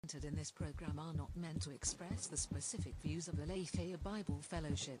In this program are not meant to express the specific views of the Lafayette Bible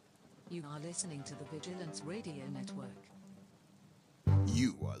Fellowship. You are listening to the Vigilance Radio Network.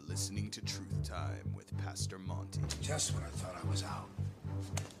 You are listening to Truth Time with Pastor Monty. Just when I thought I was out,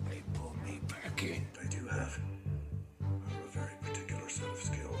 they pulled me back in. I do have a very particular set of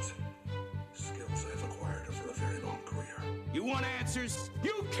skills. Skills I've acquired over a very long career. You want answers?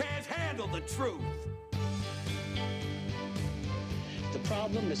 You can't handle the truth! The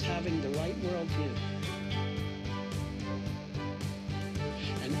problem is having the right worldview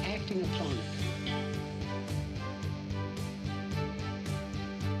and acting upon it.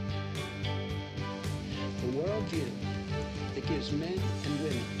 The worldview that gives men and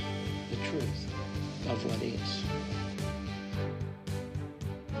women the truth of what is.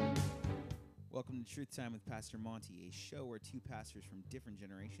 Welcome to Truth Time with Pastor Monty, a show where two pastors from different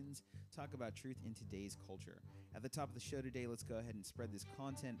generations talk about truth in today's culture. At the top of the show today, let's go ahead and spread this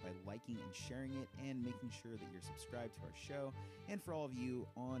content by liking and sharing it and making sure that you're subscribed to our show. And for all of you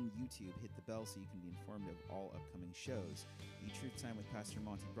on YouTube, hit the bell so you can be informed of all upcoming shows. The Truth Time with Pastor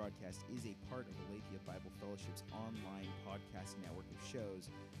Monty broadcast is a part of the Lafayette Bible Fellowship's online podcast network of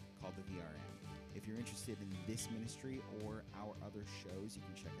shows called the VRN. If you're interested in this ministry or our other shows, you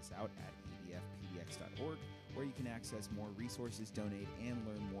can check us out at adfpdx.org, where you can access more resources, donate, and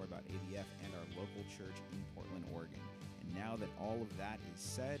learn more about ADF and our local church in Portland, Oregon. And now that all of that is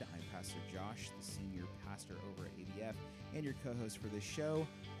said, I'm Pastor Josh, the senior pastor over at ADF, and your co-host for this show,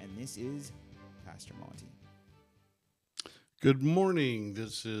 and this is Pastor Monty. Good morning.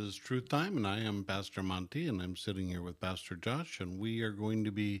 This is Truth Time, and I am Pastor Monty, and I'm sitting here with Pastor Josh, and we are going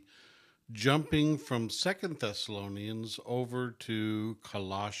to be jumping from 2 Thessalonians over to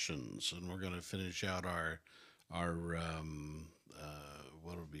Colossians, and we're going to finish out our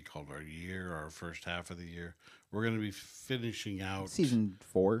what would be called our year, our first half of the year. We're going to be finishing out Season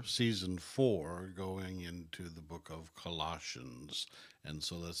 4, going into the book of Colossians. And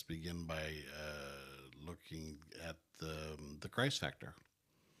so let's begin by looking at the Christ factor.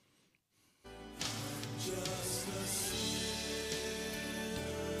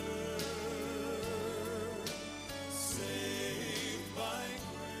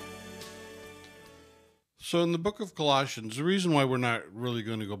 So in the book of Colossians, the reason why we're not really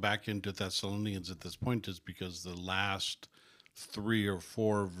going to go back into Thessalonians at this point is because the last 3 or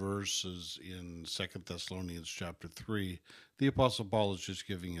 4 verses in 2 Thessalonians chapter 3, the Apostle Paul is just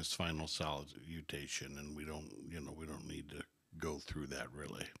giving his final salutation, and we don't need to go through that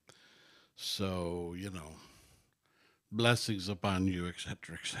really. So, blessings upon you,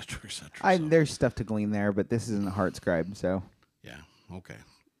 etc., etc., etc. There's stuff to glean there, but this isn't a heart scribe, so. Yeah, okay.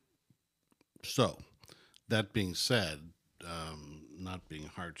 So, that being said, not being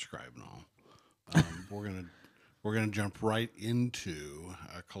hard scribe and all, we're gonna jump right into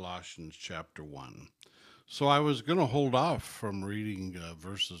Colossians chapter 1. So I was gonna hold off from reading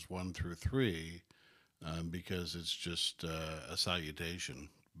verses 1 through 3 because it's just a salutation.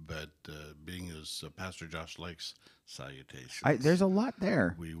 But being as Pastor Josh likes salutations, There's a lot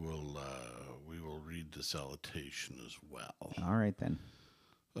there. we will read the salutation as well. All right then.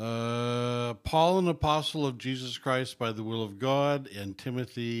 Paul, an apostle of Jesus Christ by the will of God, and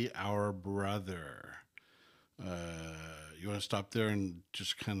Timothy, our brother. You want to stop there and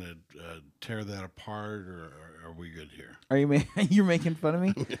just kind of tear that apart, or are we good here? Are you you're making fun of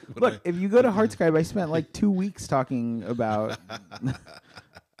me? Look, if you go to Heartscribe, I spent like 2 weeks talking about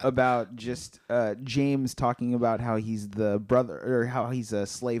just James talking about how he's the brother, or how he's a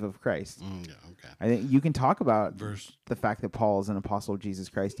slave of Christ. Yeah, okay. I think you can talk about the fact that Paul is an apostle of Jesus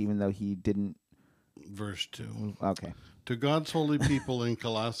Christ, even though he didn't. Verse 2. Okay. To God's holy people in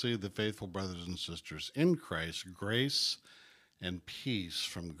Colossae, the faithful brothers and sisters in Christ, grace and peace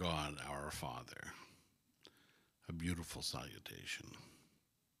from God our Father. A beautiful salutation.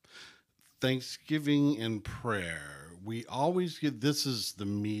 Thanksgiving and prayer. We always get, this is the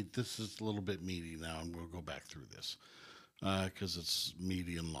meat, this is a little bit meaty now, and we'll go back through this because it's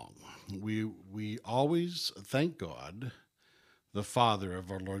meaty and long. We always thank God, the Father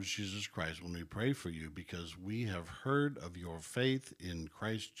of our Lord Jesus Christ, when we pray for you, because we have heard of your faith in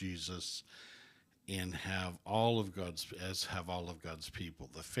Christ Jesus, and have all of God's people,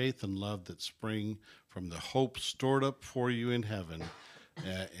 the faith and love that spring from the hope stored up for you in heaven,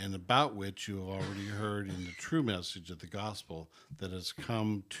 and about which you have already heard in the true message of the gospel that has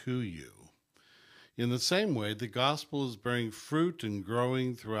come to you. In the same way, the gospel is bearing fruit and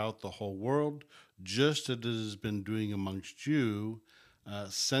growing throughout the whole world, just as it has been doing amongst you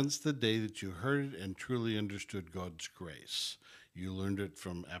since the day that you heard it and truly understood God's grace. You learned it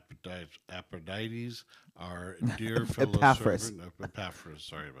from Epaphroditus, our dear fellow Epaphras. servant. Epaphras,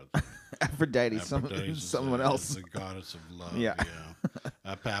 sorry about that. Aphrodite, Aphrodite is someone the- else. is the goddess of love. Yeah.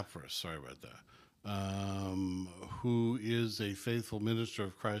 Epaphras, sorry about that. Who is a faithful minister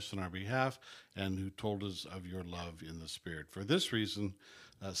of Christ on our behalf and who told us of your love in the Spirit. For this reason,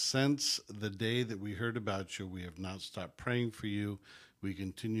 since the day that we heard about you, we have not stopped praying for you. We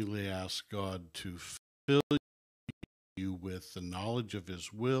continually ask God to fill you with the knowledge of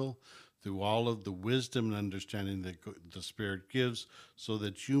his will through all of the wisdom and understanding that the Spirit gives, so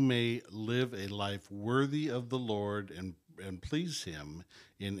that you may live a life worthy of the Lord and please him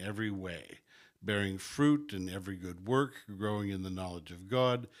in every way, bearing fruit in every good work, growing in the knowledge of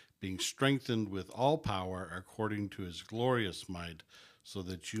God, being strengthened with all power according to his glorious might, so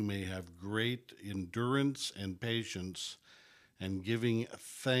that you may have great endurance and patience, and giving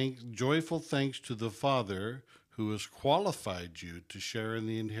joyful thanks to the Father who has qualified you to share in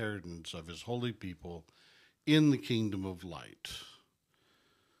the inheritance of his holy people in the kingdom of light.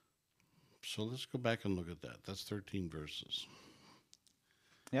 So let's go back and look at that. That's 13 verses.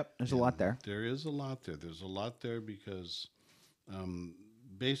 Yep, there's a lot there. There is a lot there. There's a lot there because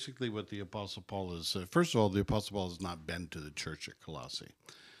basically what the Apostle Paul is, first of all, the Apostle Paul has not been to the church at Colossae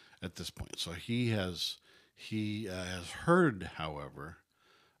at this point. So he has heard, however,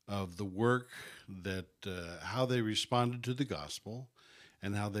 of the work that, how they responded to the gospel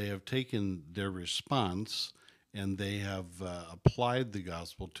and how they have taken their response and they have applied the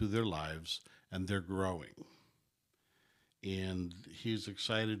gospel to their lives and they're growing. And he's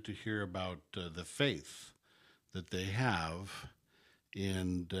excited to hear about the faith that they have.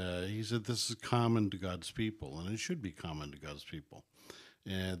 And he said this is common to God's people, and it should be common to God's people.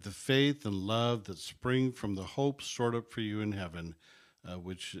 And the faith and love that spring from the hope stored up for you in heaven,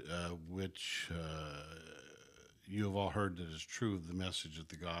 which you have all heard that is true of the message of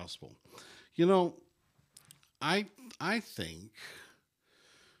the gospel. You know, I think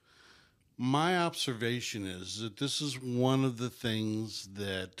my observation is that this is one of the things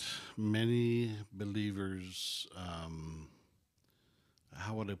that many believers,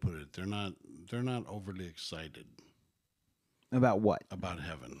 how would I put it? They're not overly excited About what? about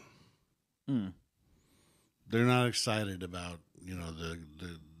heaven. They're not excited about,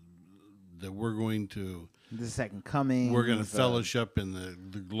 that we're going to The second coming. we're going to fellowship in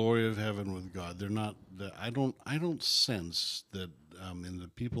the glory of heaven with God. They're not. I don't sense that in the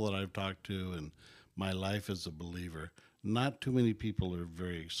people that I've talked to and my life as a believer, not too many people are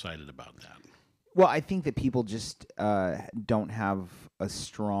very excited about that. Well, I think that people just don't have a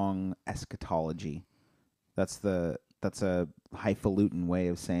strong eschatology. That's a highfalutin way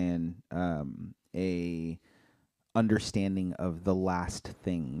of saying a understanding of the last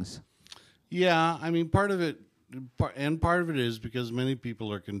things. Yeah, I mean, part of it is because many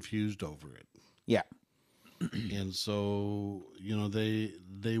people are confused over it. Yeah. And so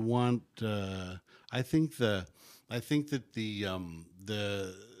they want. I think that the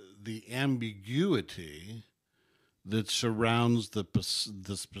ambiguity that surrounds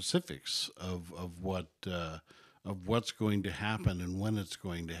the specifics of what's going to happen and when it's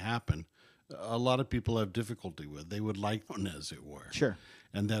going to happen, a lot of people have difficulty with. They would like one, as it were. Sure.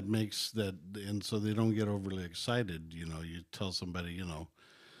 And that makes that, and so they don't get overly excited. You tell somebody,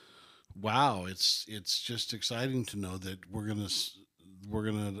 wow, it's just exciting to know that we're gonna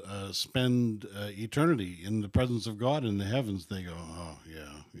spend eternity in the presence of God in the heavens. They go, oh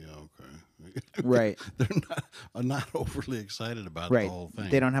yeah, okay. Right. They're not overly excited about Right. the whole thing.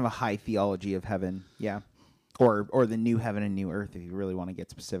 They don't have a high theology of heaven. Yeah. Or the new heaven and new earth, if you really want to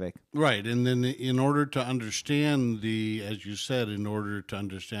get specific. Right, and then in order to understand as you said, in order to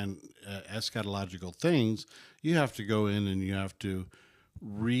understand eschatological things, you have to go in and you have to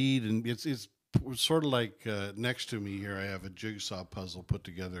read, and it's sort of like next to me here, I have a jigsaw puzzle put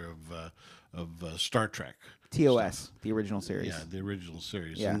together of Star Trek. TOS, stuff. the original series. Yeah, the original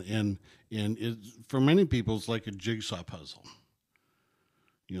series. Yeah. And it, for many people, it's like a jigsaw puzzle.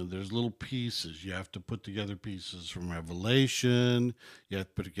 There's little pieces. You have to put together pieces from Revelation. You have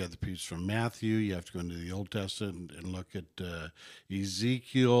to put together pieces from Matthew. You have to go into the Old Testament and look at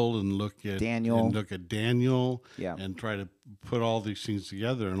Ezekiel and look at Daniel. Yeah. And try to put all these things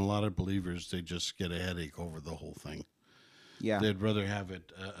together. And a lot of believers, they just get a headache over the whole thing. Yeah. They'd rather have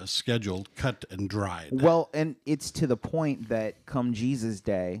it scheduled, cut, and dried. Well, and it's to the point that come Jesus'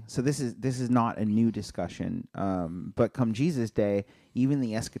 day. So this is not a new discussion, but come Jesus' day, even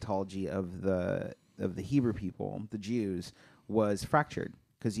the eschatology of the Hebrew people, the Jews, was fractured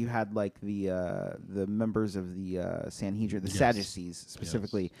because you had like the members of the Sanhedrin, the Sadducees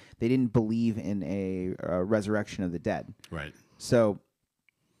specifically. They didn't believe in a resurrection of the dead. Right. So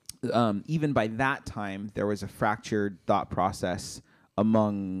even by that time, there was a fractured thought process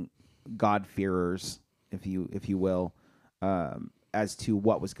among God-fearers, if you will, as to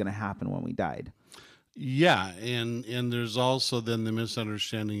what was going to happen when we died. Yeah, and there's also then the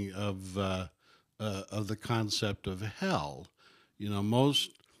misunderstanding of the concept of hell. You know,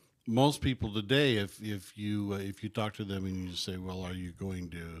 most people today, if you talk to them and you say, well, are you going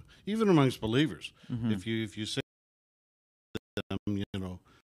to, even amongst believers, if you say to them, you know,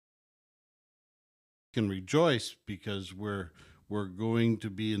 can rejoice because we're going to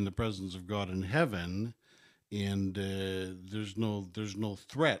be in the presence of God in heaven, and there's no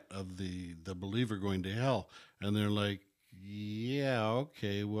threat of the believer going to hell, and they're like, yeah,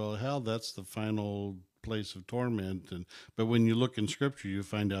 okay, well, hell, that's the final place of torment, but when you look in Scripture, you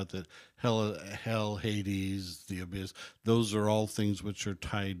find out that hell, Hades, the abyss, those are all things which are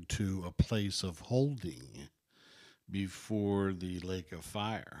tied to a place of holding before the lake of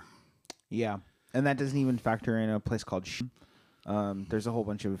fire. Yeah, and that doesn't even factor in a place called there's a whole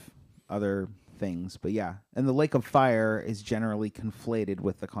bunch of other things, but yeah, and the lake of fire is generally conflated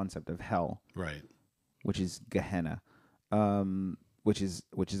with the concept of hell, right? Which is Gehenna, which is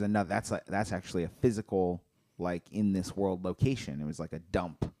another. That's actually a physical, like, in this world location. It was like a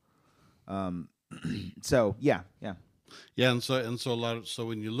dump. So yeah. And so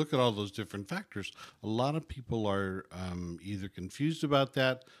when you look at all those different factors, a lot of people are either confused about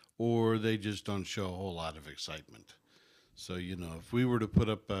that or they just don't show a whole lot of excitement. So, you know, if we were to put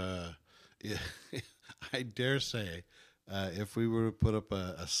up I dare say, if we were to put up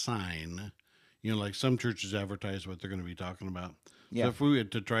a sign, you know, like some churches advertise what they're going to be talking about. Yeah. So if we were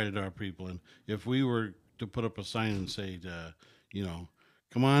to try to draw people in, if we were to put up a sign and say, you know,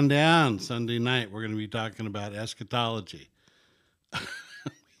 come on down Sunday night, we're going to be talking about eschatology.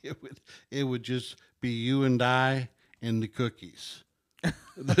 It would just be you and I and the cookies.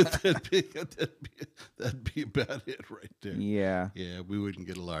 that'd be about it right there. Yeah. Yeah, we wouldn't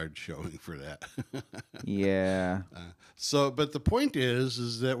get a large showing for that. Yeah. But the point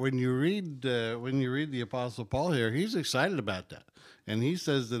is that when you read the Apostle Paul here, he's excited about that, and he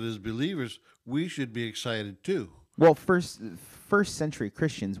says that as believers we should be excited too. Well, first century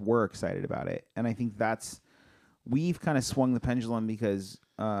Christians were excited about it, and I think we've kind of swung the pendulum because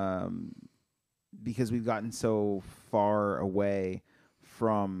we've gotten so far away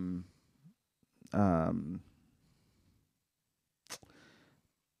from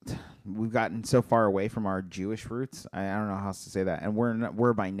we've gotten so far away from our Jewish roots. I don't know how else to say that, and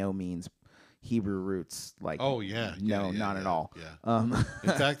we're by no means Hebrew roots. Like, not at all. Yeah.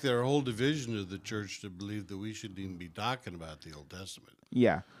 In fact, there are a whole division of the church that believe that we shouldn't even be talking about the Old Testament.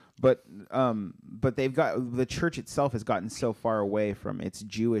 Yeah, but the church itself has gotten so far away from its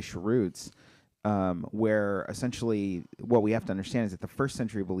Jewish roots, where essentially what we have to understand is that the first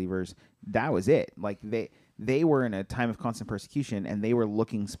century believers, that was it. Like they were in a time of constant persecution, and they were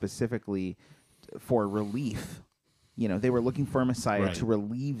looking specifically for relief. You know, they were looking for a Messiah to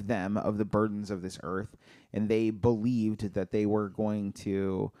relieve them of the burdens of this earth, and they believed that they were going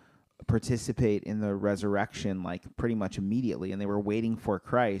to participate in the resurrection, like, pretty much immediately, and they were waiting for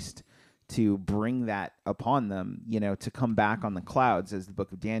Christ to bring that upon them, you know, to come back on the clouds, as the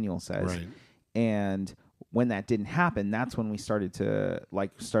book of Daniel says. Right. And when that didn't happen, that's when we started to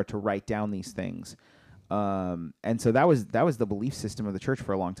write down these things. And so that was the belief system of the church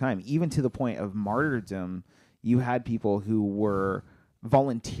for a long time, even to the point of martyrdom. You had people who were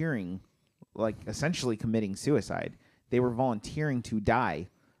volunteering, like essentially committing suicide. They were volunteering to die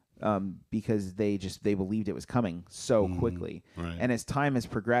because they believed it was coming so quickly. Right. And as time has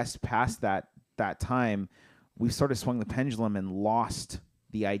progressed past that time, we've sort of swung the pendulum and lost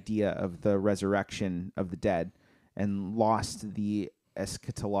the idea of the resurrection of the dead and lost the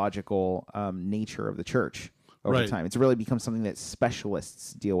eschatological nature of the church over time. It's really become something that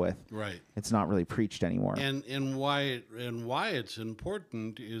specialists deal with. Right. It's not really preached anymore. And why it's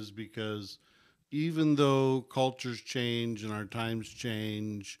important is because even though cultures change and our times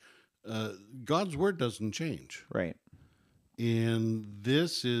change, God's word doesn't change. Right. And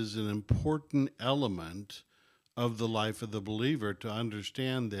this is an important element of the life of the believer to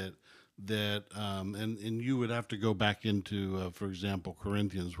understand that and you would have to go back into, for example,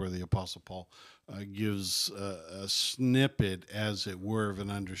 Corinthians, where the Apostle Paul gives a snippet, as it were, of an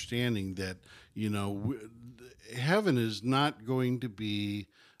understanding that, you know, heaven is not going to be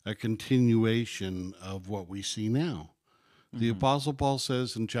a continuation of what we see now. The Apostle Paul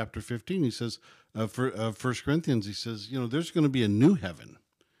says in chapter 15, he says, for 1 Corinthians, he says, you know, there's going to be a new heaven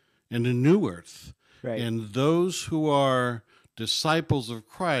and a new earth. Right. And those who are disciples of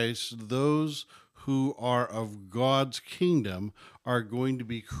Christ, those who are of God's kingdom are going to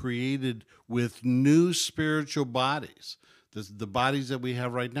be created with new spiritual bodies. The bodies that we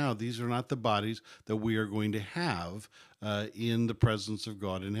have right now, these are not the bodies that we are going to have in the presence of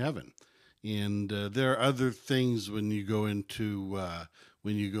God in heaven. And there are other things when you go into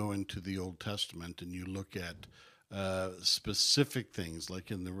the Old Testament and you look at specific things, like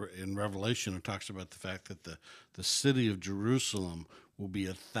in Revelation, it talks about the fact that the city of Jerusalem will be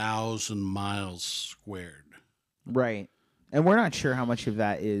 1,000 miles squared. Right. And we're not sure how much of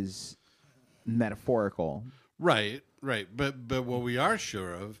that is metaphorical. Right. But what we are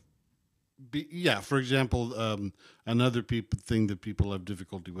sure of, for example, another thing that people have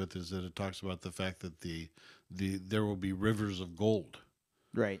difficulty with is that it talks about the fact that there will be rivers of gold.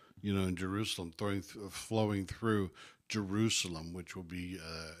 Right. In Jerusalem, flowing through Jerusalem, which will be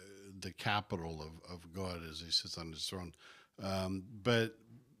the capital of God as he sits on his throne. But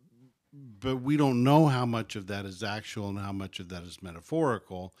we don't know how much of that is actual and how much of that is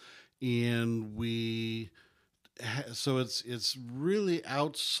metaphorical. And so it's really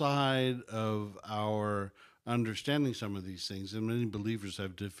outside of our understanding some of these things. And many believers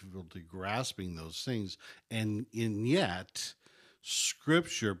have difficulty grasping those things. And yet,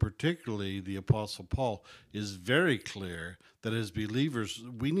 Scripture, particularly the Apostle Paul, is very clear that as believers,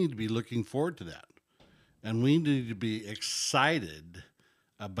 we need to be looking forward to that. And we need to be excited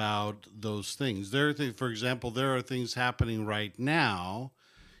about those things. For example, there are things happening right now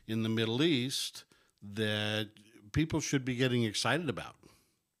in the Middle East that people should be getting excited about.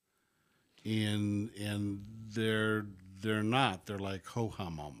 And they're not. They're like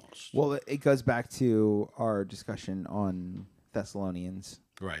ho-hum almost. Well, it goes back to our discussion on Thessalonians.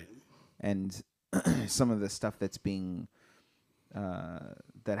 Right. And some of the stuff that's being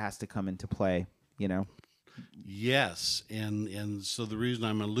that has to come into play, Yes, and so the reason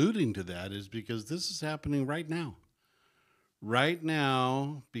I'm alluding to that is because this is happening right now. Right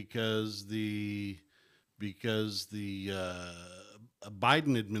now, because the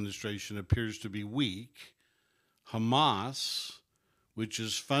Biden administration appears to be weak, Hamas, which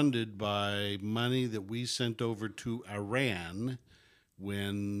is funded by money that we sent over to Iran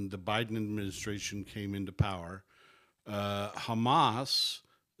when the Biden administration came into power, Hamas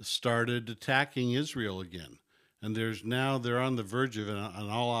started attacking Israel again. And they're on the verge of an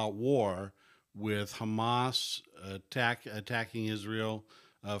all-out war with Hamas attacking Israel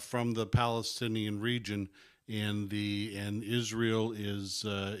from the Palestinian region, and Israel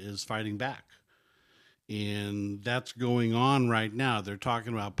is fighting back. And that's going on right now. They're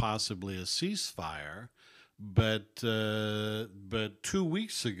talking about possibly a ceasefire, but 2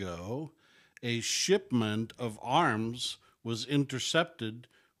 weeks ago, a shipment of arms was intercepted,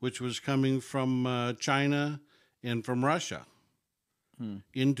 which was coming from China and from Russia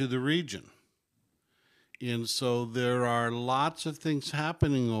into the region. And so there are lots of things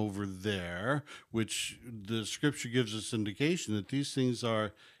happening over there, which the Scripture gives us indication that these things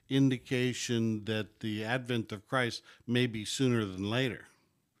are indication that the advent of Christ may be sooner than later.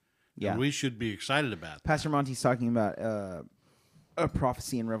 Yeah. And we should be excited about that. Pastor Monty's talking about a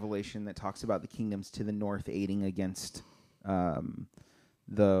prophecy in Revelation that talks about the kingdoms to the north aiding against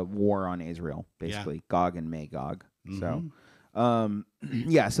the war on Israel, basically, Gog and Magog. So, so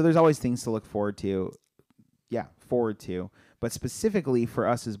there's always things to look forward to. But specifically for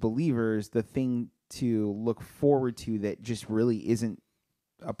us as believers, the thing to look forward to that just really isn't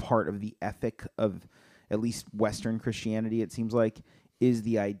a part of the ethic of at least Western Christianity, it seems like, is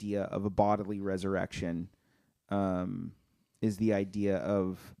the idea of a bodily resurrection, is the idea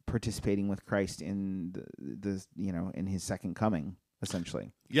of participating with Christ in the in his second coming,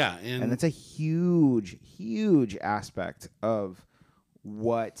 essentially. Yeah. And that's a huge, huge aspect of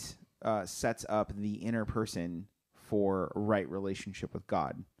what sets up the inner person for a right relationship with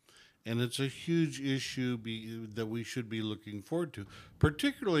God. And it's a huge issue that we should be looking forward to,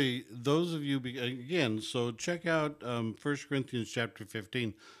 particularly those of you, again, so check out 1 Corinthians chapter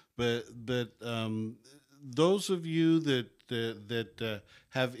 15. But those of you that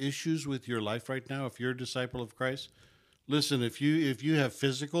have issues with your life right now, if you're a disciple of Christ, listen, if you have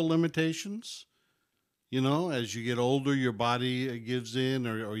physical limitations, as you get older, your body gives in,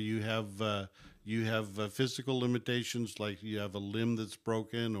 or you have physical limitations, like you have a limb that's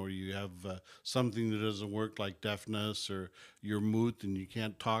broken, or you have something that doesn't work, like deafness, or you're mute and you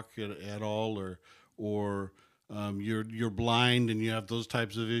can't talk at all, or you're blind and you have those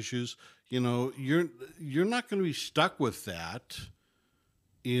types of issues. You're not going to be stuck with that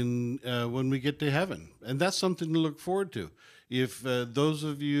when we get to heaven, and that's something to look forward to. If those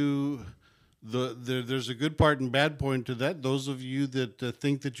of you, there's a good part and bad point to that. Those of you that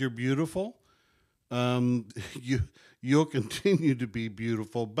think that you're beautiful, you'll continue to be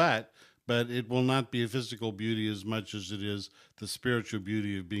beautiful, but it will not be a physical beauty as much as it is the spiritual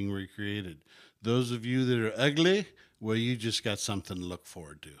beauty of being recreated. Those of you that are ugly, well, you just got something to look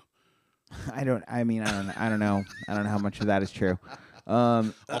forward to. I don't know. I don't know how much of that is true.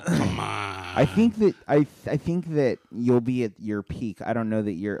 Oh, come on. I think that you'll be at your peak. I don't know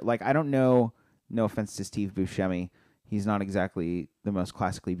that you're like, I don't know. No offense to Steve Buscemi, he's not exactly the most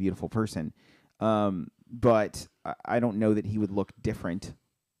classically beautiful person. But I don't know that he would look different.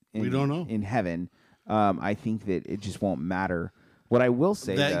 We don't know in heaven. I think that it just won't matter. What I will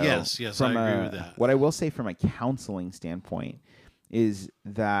say, though, yes, I agree with that. What I will say from a counseling standpoint is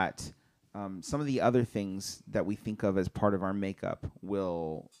that some of the other things that we think of as part of our makeup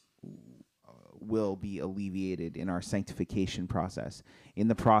will be alleviated in our sanctification process, in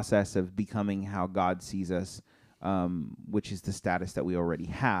the process of becoming how God sees us, which is the status that we already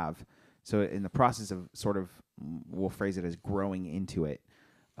have. So in the process of sort of, we'll phrase it as growing into it,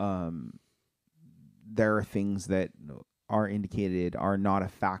 there are things that are indicated are not a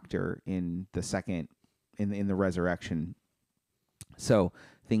factor in the second, in the resurrection. So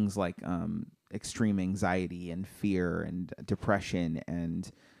things like extreme anxiety and fear and depression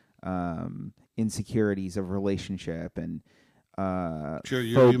and insecurities of relationship and sure,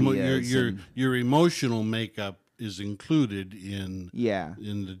 your emotional makeup is included in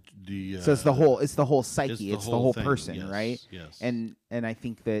the so it's the whole psyche, it's the whole person, yes, right? Yes. And I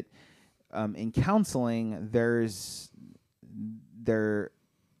think that in counseling there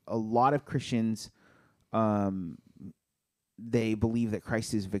a lot of Christians they believe that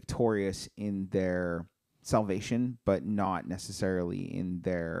Christ is victorious in their salvation, but not necessarily in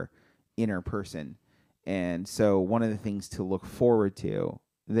their inner person. And so one of the things to look forward to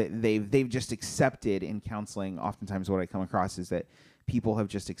that they've just accepted in counseling, oftentimes what I come across is that people have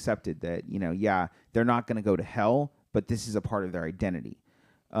just accepted that, they're not going to go to hell, but this is a part of their identity.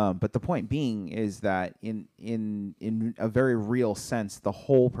 But the point being is that in a very real sense, the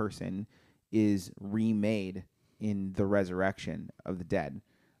whole person is remade in the resurrection of the dead.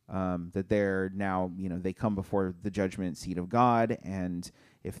 That they're now, they come before the judgment seat of God, and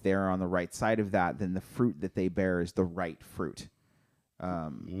if they're on the right side of that, then the fruit that they bear is the right fruit.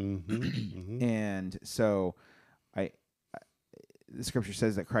 And so the scripture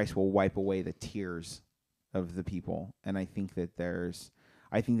says that Christ will wipe away the tears of the people. And I think that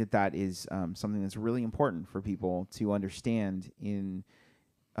that is something that's really important for people to understand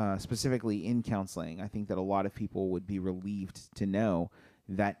specifically in counseling. I think that a lot of people would be relieved to know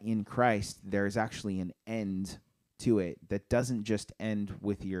that in Christ there's actually an end to it that doesn't just end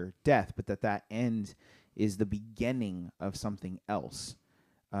with your death, but that end is the beginning of something else,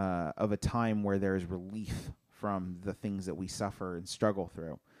 of a time where there is relief from the things that we suffer and struggle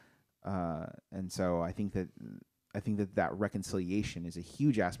through. And so I think that reconciliation is a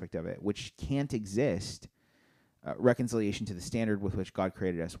huge aspect of it, which can't exist. Reconciliation to the standard with which God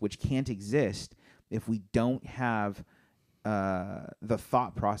created us, which can't exist if we don't have the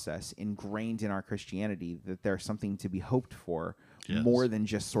thought process ingrained in our Christianity that there's something to be hoped for, yes, more than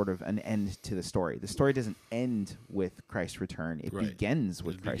just sort of an end to the story. The story doesn't end with Christ's return. It begins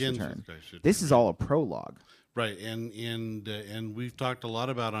with Christ's return. This is all a prologue. Right, and we've talked a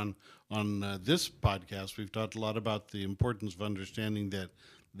lot about on this podcast, we've talked a lot about the importance of understanding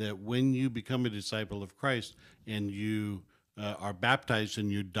that when you become a disciple of Christ and you are baptized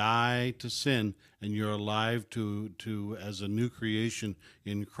and you die to sin and you're alive to as a new creation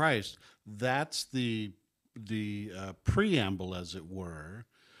in Christ, that's the preamble, as it were,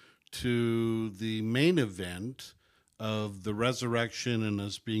 to the main event of the resurrection and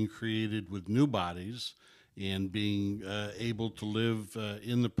us being created with new bodies and being able to live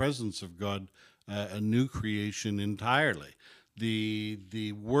in the presence of God, a new creation entirely.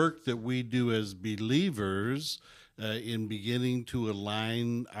 The work that we do as believers in beginning to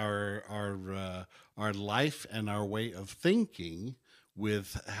align our life and our way of thinking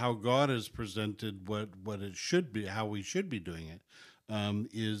with how God has presented what it should be, how we should be doing it,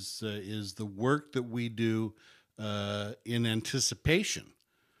 is the work that we do in anticipation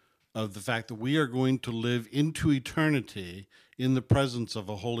of the fact that we are going to live into eternity in the presence of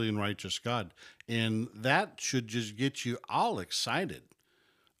a holy and righteous God. And that should just get you all excited.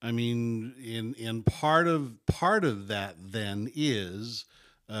 I mean, in part of that then is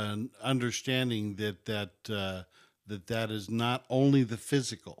understanding that is not only the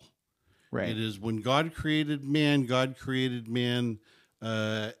physical. Right. It is when God created man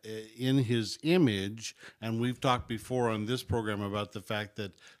in his image, and we've talked before on this program about the fact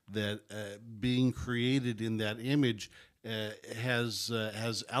that being created in that image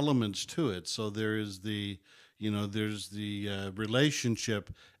has elements to it. So there is there's the relationship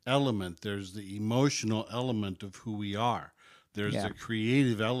element. There's the emotional element of who we are. There's the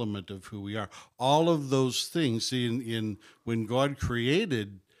creative element of who we are. All of those things. See, in when God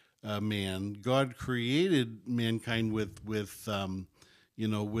created man, God created mankind with the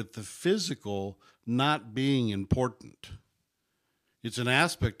physical not being important. It's an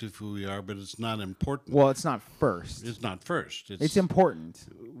aspect of who we are, but it's not important. Well, it's not first. It's not first. It's important.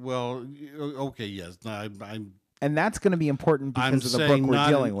 Well, okay, yes. No, and that's going to be important because of the book we're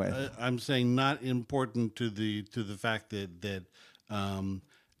dealing with. I'm saying not important to the fact that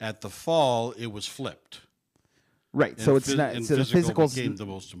at the fall it was flipped. Right. So it's not. So the physical became the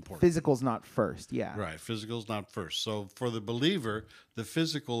most important. Physical's not first. Yeah. Right. Physical's not first. So for the believer, the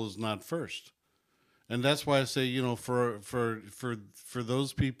physical is not first. And that's why I say, for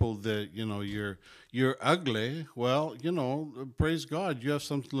those people that, you're ugly, well, praise God, you have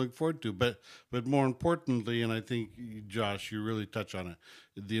something to look forward to. But more importantly, and I think, Josh, you really touch on it,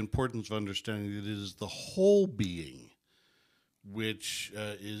 the importance of understanding that it is the whole being, which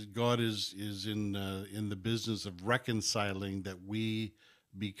is God is in the business of reconciling that we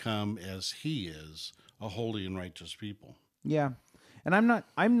become as He is, a holy and righteous people. Yeah. And I'm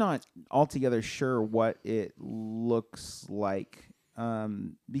not altogether sure what it looks like,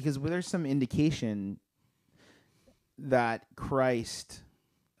 because there's some indication that Christ,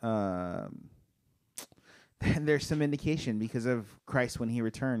 there's some indication because of Christ when He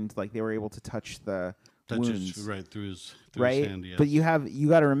returned, like they were able to touch the wounds, right through his hand. Yes. But you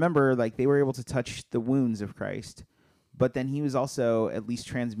got to remember, like they were able to touch the wounds of Christ, but then He was also at least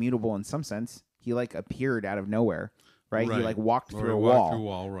transmutable in some sense. He like appeared out of nowhere. Right? He like walked through a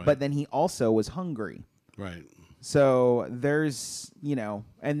wall. Right. But then He also was hungry. Right. So there's,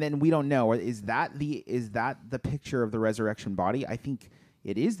 and then we don't know, is that the picture of the resurrection body? I think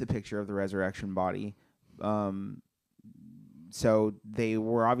it is the picture of the resurrection body. So they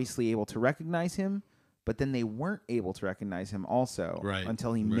were obviously able to recognize Him, but then they weren't able to recognize Him also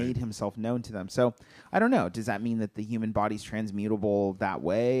until He made Himself known to them. So I don't know. Does that mean that the human body's transmutable that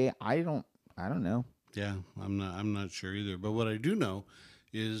way? I don't know. Yeah, I'm not sure either. But what I do know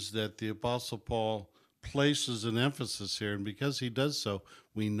is that the Apostle Paul places an emphasis here, and because he does so,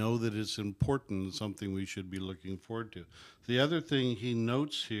 we know that it's important and something we should be looking forward to. The other thing he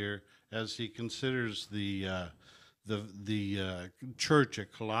notes here, as he considers the church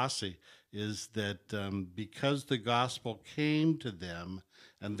at Colossae, is that because the gospel came to them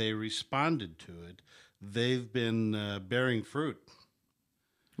and they responded to it, they've been bearing fruit.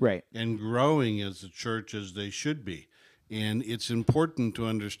 Right. And growing as a church as they should be. And it's important to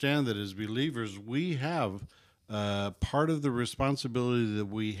understand that as believers, we have part of the responsibility that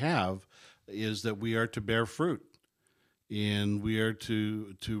we have is that we are to bear fruit. And we are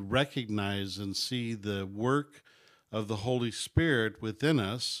to recognize and see the work of the Holy Spirit within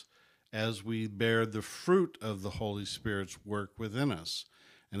us as we bear the fruit of the Holy Spirit's work within us.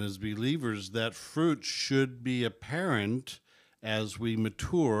 And as believers, that fruit should be apparent as we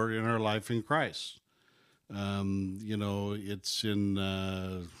mature in our life in Christ. It's in,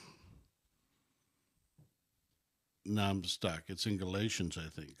 now I'm stuck. It's in Galatians, I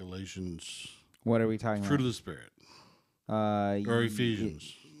think. Galatians. What are we talking Fruit about? of the Spirit. Or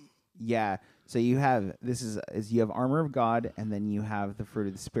Ephesians. Yeah. So you have, you have armor of God, and then you have the fruit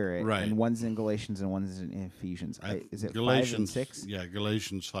of the Spirit. Right. And one's in Galatians and one's in Ephesians. Is it Galatians 5 and 6? Yeah,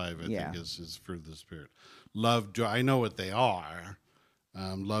 Galatians 5, I think, is fruit of the Spirit. Love, joy, I know what they are.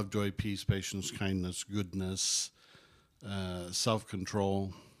 Love, joy, peace, patience, kindness, goodness,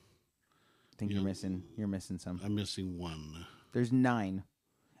 self-control. I think you're missing some. I'm missing one. There's 9.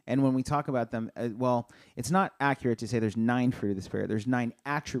 And when we talk about them, it's not accurate to say there's 9 fruit of the Spirit. There's 9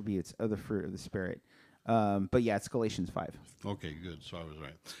 attributes of the fruit of the Spirit. But yeah, it's Galatians 5. Okay, good. So I was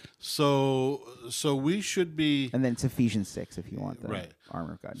right. So we should be... And then it's Ephesians 6 if you want the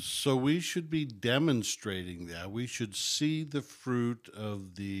armor of God. So we should be demonstrating that. We should see the fruit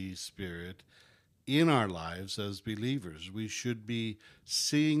of the Spirit in our lives as believers. We should be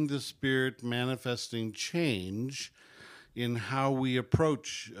seeing the Spirit manifesting change in how we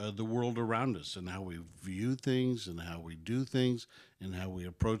approach the world around us and how we view things and how we do things and how we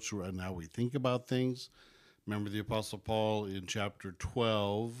approach and how we think about things. Remember the Apostle Paul in chapter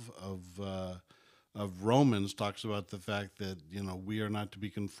 12 of Romans talks about the fact that, we are not to be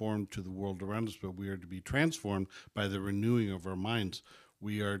conformed to the world around us, but we are to be transformed by the renewing of our minds.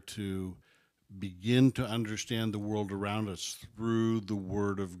 We are to begin to understand the world around us through the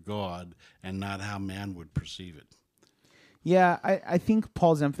Word of God and not how man would perceive it. Yeah, I think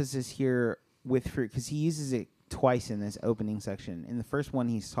Paul's emphasis here with fruit, because he uses it twice in this opening section. In the first one,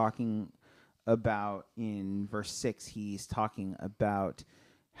 he's talking about, in verse 6, he's talking about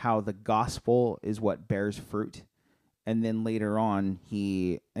how the gospel is what bears fruit. And then later on,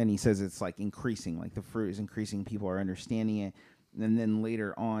 he says it's like increasing, like the fruit is increasing, people are understanding it. And then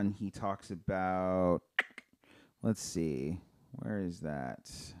later on, he talks about, let's see, where is that?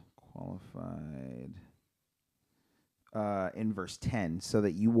 Qualified. In verse 10, so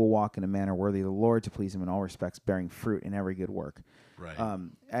that you will walk in a manner worthy of the Lord, to please him in all respects, bearing fruit in every good work. Right.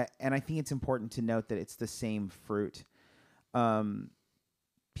 And I think it's important to note that it's the same fruit. I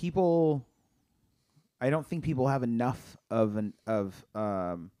don't think people have enough of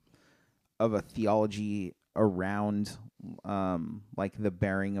a theology around like the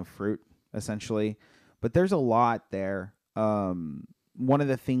bearing of fruit, essentially. But there's a lot there. One of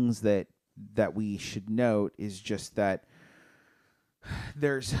the things that we should note is just that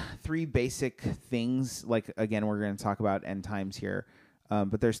there's three basic things. Like, again, we're going to talk about end times here,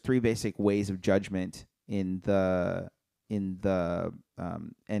 but there's three basic ways of judgment in the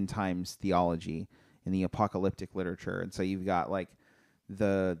end times theology, in the apocalyptic literature. And so you've got like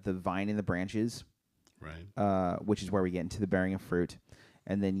the vine and the branches, right? Which is where we get into the bearing of fruit.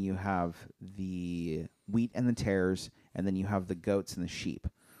 And then you have the wheat and the tares, and then you have the goats and the sheep.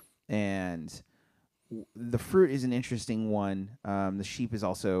 And the fruit is an interesting one. The sheep is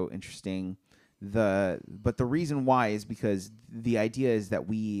also interesting. But the reason why is because the idea is that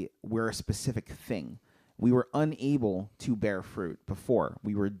we're a specific thing. We were unable to bear fruit before.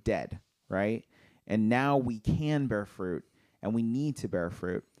 We were dead, right? And now we can bear fruit, and we need to bear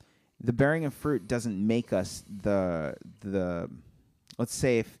fruit. The bearing of fruit doesn't make us the let's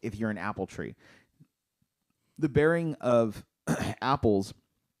say if you're an apple tree. The bearing of apples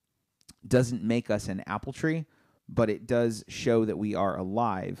doesn't make us an apple tree, but it does show that we are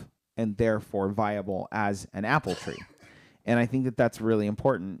alive and therefore viable as an apple tree. And I think that that's really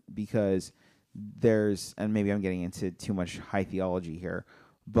important because and maybe I'm getting into too much high theology here,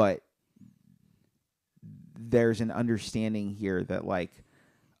 but there's an understanding here that like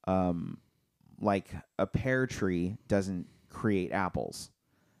a pear tree doesn't create apples,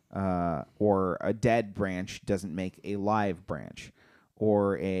 or a dead branch doesn't make a live branch,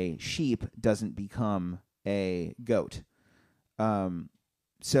 or a sheep doesn't become a goat.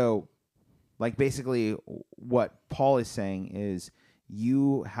 So, like, basically what Paul is saying is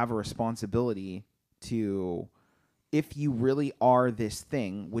you have a responsibility to, if you really are this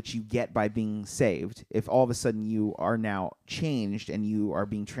thing, which you get by being saved, if all of a sudden you are now changed and you are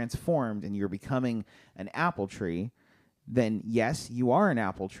being transformed and you're becoming an apple tree, then yes, you are an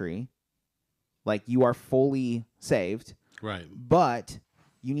apple tree. Like, you are fully saved. Right. But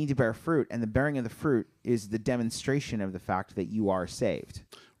you need to bear fruit, and the bearing of the fruit is the demonstration of the fact that you are saved.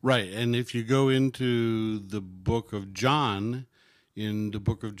 Right. And if you go into the book of John, in the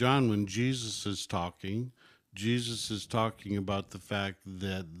book of John, when Jesus is talking about the fact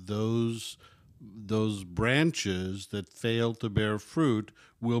that those branches that fail to bear fruit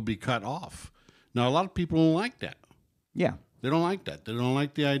will be cut off. Now, a lot of people don't like that. Yeah. They don't like that. They don't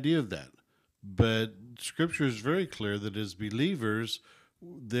like the idea of that. But Scripture is very clear that as believers,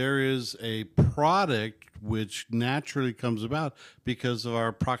 there is a product which naturally comes about because of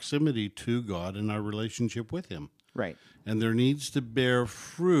our proximity to God and our relationship with Him. Right. And there needs to bear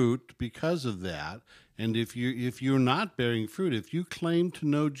fruit because of that. And if you're not bearing fruit, if you claim to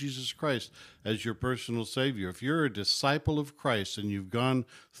know Jesus Christ as your personal Savior, if you're a disciple of Christ and you've gone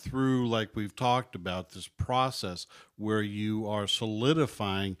through, like we've talked about, this process where you are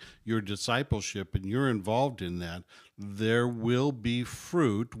solidifying your discipleship and you're involved in that, there will be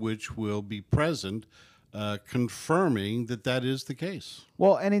fruit which will be present, confirming that is the case.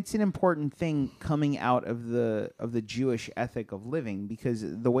 Well, and it's an important thing coming out of the Jewish ethic of living, because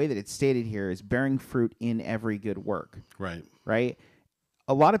the way that it's stated here is bearing fruit in every good work. Right. Right?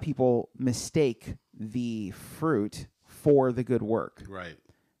 A lot of people mistake the fruit for the good work. Right.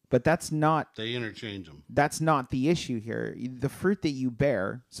 But that's not... They interchange them. That's not the issue here. The fruit that you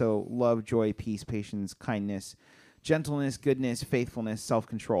bear, so love, joy, peace, patience, kindness, gentleness, goodness, faithfulness,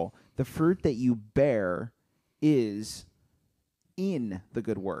 self-control. The fruit that you bear is in the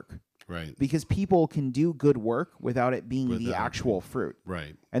good work. Right. Because people can do good work without it being the actual fruit.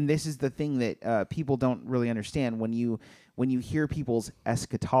 Right. And this is the thing that people don't really understand when you hear people's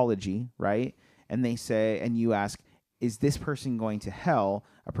eschatology, right? And they say, and you ask, is this person going to hell?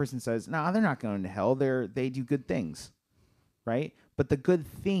 A person says, no, they're not going to hell. They do good things, right? But the good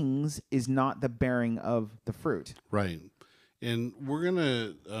things is not the bearing of the fruit. Right. And we're going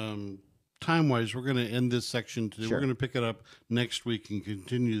to, time-wise, we're going to end this section today. Sure. We're going to pick it up next week and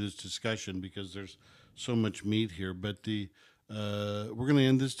continue this discussion because there's so much meat here, but we're going to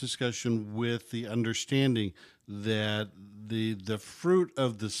end this discussion with the understanding that the fruit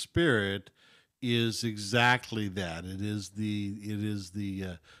of the Spirit is exactly that. It is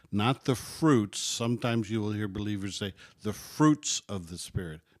the not the fruits. Sometimes you will hear believers say the fruits of the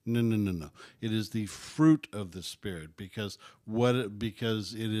Spirit. No. It is the fruit of the Spirit because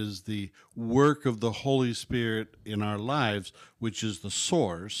it is the work of the Holy Spirit in our lives, which is the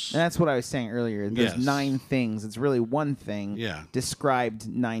source. And that's what I was saying earlier. There's Yes. 9 things. It's really one thing described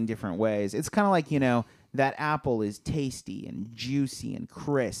 9 different ways. It's kind of like, that apple is tasty and juicy and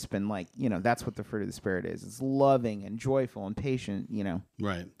crisp, and that's what the fruit of the Spirit is. It's loving and joyful and patient,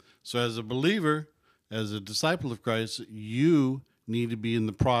 Right. So as a believer, as a disciple of Christ, you need to be in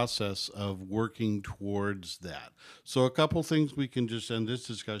the process of working towards that. So a couple things we can just end this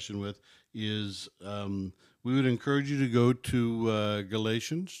discussion with is we would encourage you to go to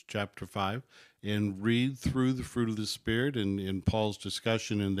Galatians chapter 5 and read through the fruit of the Spirit and Paul's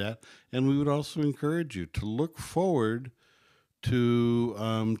discussion in that. And we would also encourage you to look forward to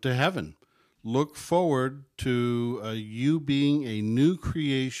heaven. Look forward to you being a new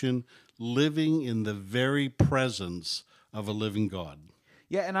creation, living in the very presence of a living God.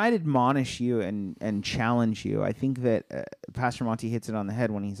 Yeah, and I'd admonish you and challenge you. I think that Pastor Monty hits it on the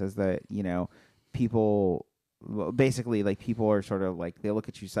head when he says that, people, basically, people are sort of they look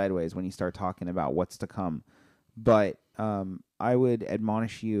at you sideways when you start talking about what's to come. But I would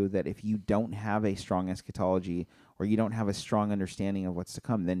admonish you that if you don't have a strong eschatology or you don't have a strong understanding of what's to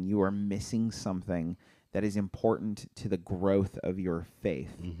come, then you are missing something that is important to the growth of your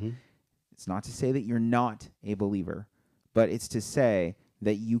faith. Mm-hmm. It's not to say that you're not a believer, but it's to say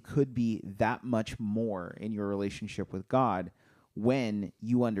that you could be that much more in your relationship with God when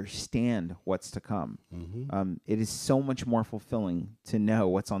you understand what's to come. Mm-hmm. It is so much more fulfilling to know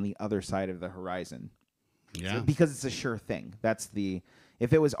what's on the other side of the horizon. Yeah. Because it's a sure thing.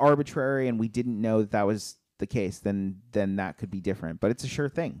 If it was arbitrary and we didn't know that was the case, then that could be different. But it's a sure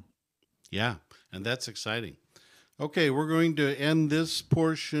thing. Yeah, and that's exciting. Okay, we're going to end this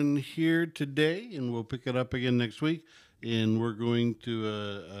portion here today, and we'll pick it up again next week. And we're going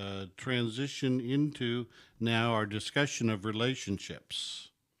to transition into now our discussion of relationships.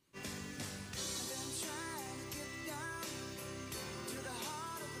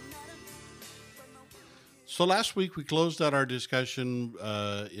 So last week we closed out our discussion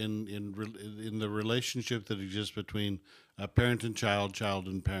in the relationship that exists between parent and child, child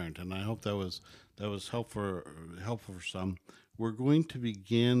and parent, and I hope that was helpful for some. We're going to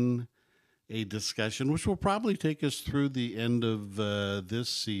begin a discussion, which will probably take us through the end of this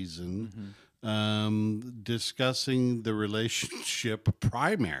season, discussing the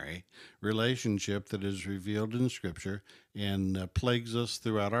primary relationship that is revealed in Scripture and plagues us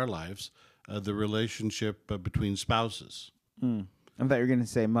throughout our lives, the relationship between spouses. I thought you were going to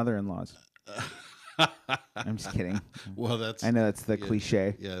say mother-in-laws. I'm just kidding. Well, I know that's the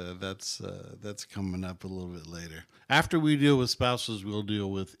cliche. Yeah, that's coming up a little bit later. After we deal with spouses, we'll deal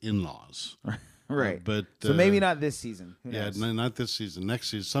with in-laws. Right. But so maybe not this season. Who yeah, knows? not this season. Next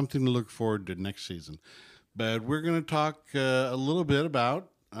season, something to look forward to next season. But we're going to talk a little bit about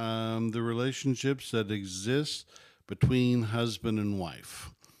the relationships that exist between husband and wife,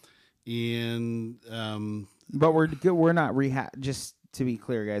 and but we're not just to be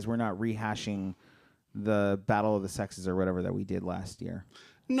clear, guys. We're not rehashing the Battle of the Sexes or whatever that we did last year.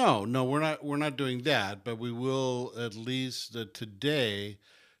 No, we're not doing that, but we will at least today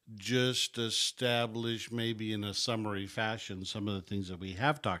just establish maybe in a summary fashion some of the things that we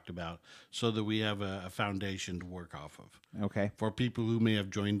have talked about so that we have a foundation to work off of. Okay. For people who may have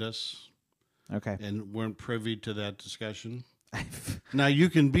joined us. Okay. And weren't privy to that discussion. Now you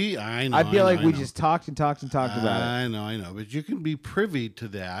can be, I know. I feel like we know. just talked about it. I know. But you can be privy to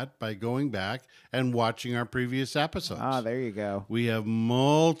that by going back and watching our previous episodes. Ah, there you go. We have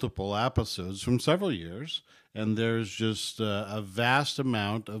multiple episodes from several years, and there's just a vast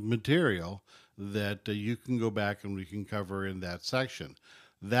amount of material that you can go back and we can cover in that section.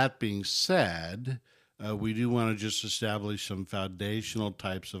 That being said, we do want to just establish some foundational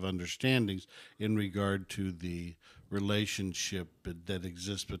types of understandings in regard to the relationship that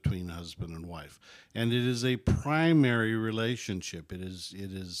exists between husband and wife, and it is a primary relationship. It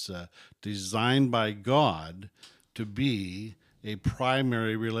is designed by God to be a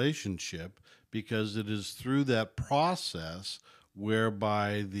primary relationship because it is through that process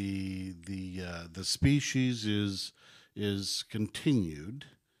whereby the species is continued,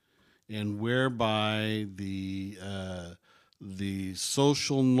 and whereby the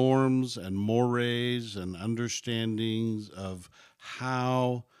social norms and mores and understandings of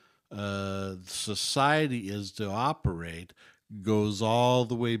how society is to operate goes all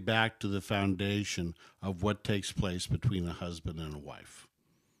the way back to the foundation of what takes place between a husband and a wife.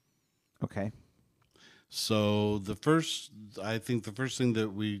 Okay. So I think the first thing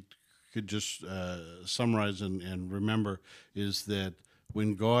that we could just summarize and remember is that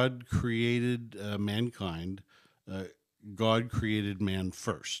when God created mankind, God created man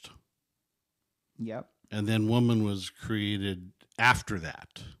first. Yep. And then woman was created after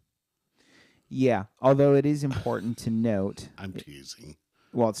that. Yeah, although it is important to note. I'm teasing.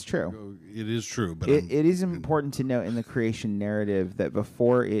 Well, it's true. It is true, but it is important to note in the creation narrative that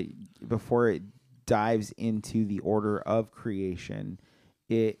before it dives into the order of creation,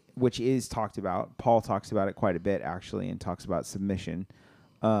 which is talked about. Paul talks about it quite a bit actually, and talks about submission.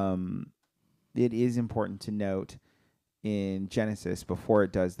 It is important to note in Genesis, before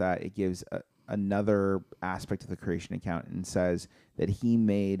it does that, it gives another aspect of the creation account and says that he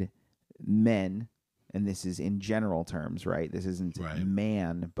made men, and this is in general terms, right? This isn't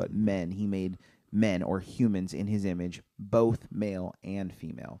man, but men. He made men or humans in his image, both male and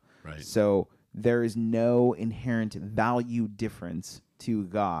female. Right. So there is no inherent value difference to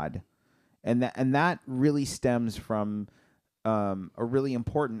God. And that really stems from a really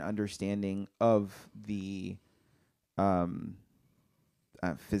important understanding of the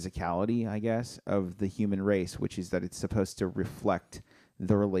physicality, I guess, of the human race, which is that it's supposed to reflect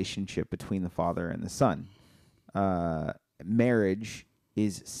the relationship between the Father and the Son. Marriage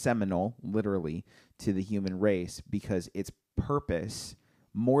is seminal, literally, to the human race because its purpose,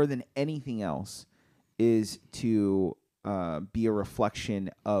 more than anything else, is to be a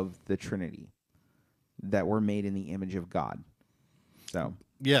reflection of the Trinity, that we're made in the image of God. So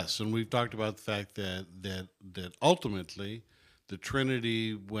yes, and we've talked about the fact that ultimately the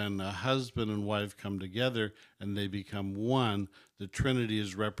Trinity, when a husband and wife come together and they become one, the Trinity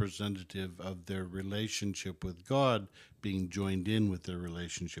is representative of their relationship with God being joined in with their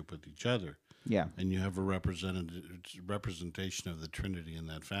relationship with each other. Yeah. And you have a representation of the Trinity in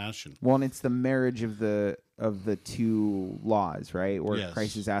that fashion. Well, and it's the marriage of the two laws, right? Where Yes.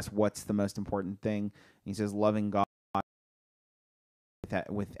 Christ is asked, what's the most important thing? And he says, loving God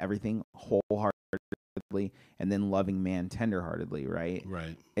with everything wholeheartedly, and then loving man tenderheartedly, right?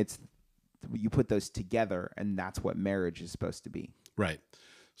 Right. It's, you put those together, and that's what marriage is supposed to be. Right.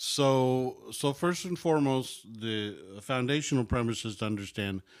 So first and foremost, the foundational premise is to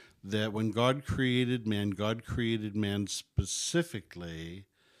understand that when God created man specifically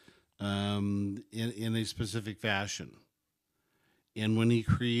in a specific fashion. And when he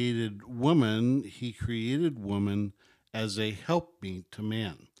created woman as a helpmeet to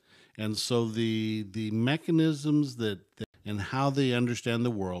man. And so the mechanisms that and how they understand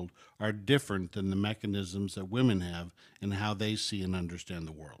the world are different than the mechanisms that women have and how they see and understand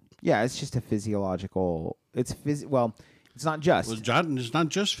the world. Yeah, it's just a physiological. It's it's not just. Well, John, it's not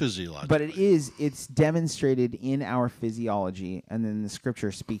just physiological, but it's demonstrated in our physiology, and then the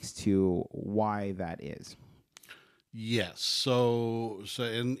scripture speaks to why that is. Yes. So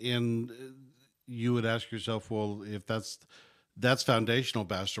and you would ask yourself, well, if that's foundational,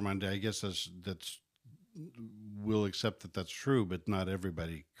 Pastor Monday, I guess that's we'll accept that that's true, but not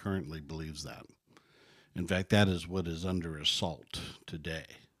everybody currently believes that. In fact, that is what is under assault today.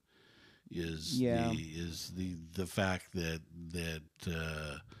 Is the fact that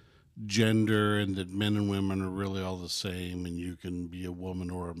gender and that men and women are really all the same, and you can be a woman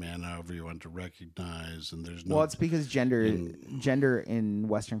or a man however you want to recognize, and there's no. Well, it's because gender in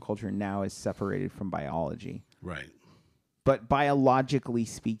Western culture now is separated from biology. Right. But biologically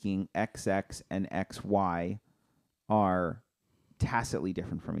speaking, XX and XY are tacitly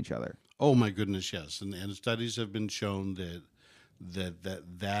different from each other. Oh my goodness, yes, and studies have been shown that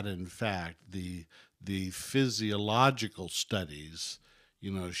in fact the physiological studies,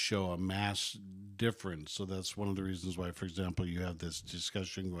 show a mass difference. So that's one of the reasons why, for example, you have this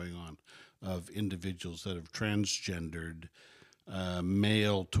discussion going on of individuals that have transgendered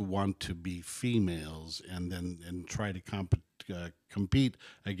male to want to be females and try to compete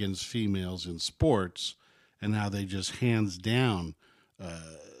against females in sports, and how they just hands down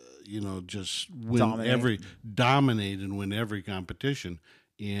just dominate and win every competition.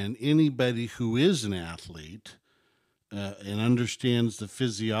 And anybody who is an athlete and understands the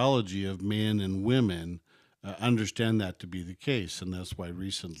physiology of men and women understand that to be the case. And that's why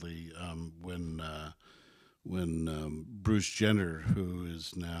recently when Bruce Jenner, who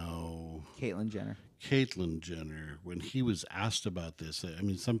is now Caitlyn Jenner, when he was asked about this, I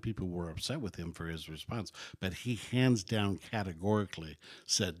mean, some people were upset with him for his response, but he hands down categorically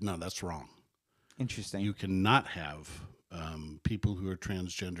said, no, that's wrong. Interesting. You cannot have people who are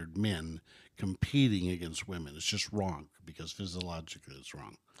transgendered men competing against women. It's just wrong because physiologically it's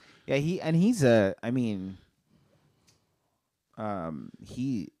wrong. Yeah, he's a. I mean,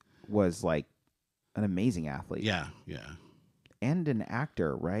 he was like an amazing athlete. Yeah. And an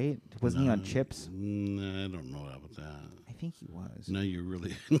actor, right? Wasn't he on Chips? I don't know about that. I think he was. No, you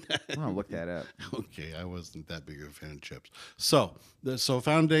really. I'm gonna look that up. Okay, I wasn't that big of a fan of Chips. So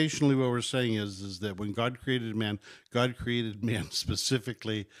foundationally, what we're saying is that when God created man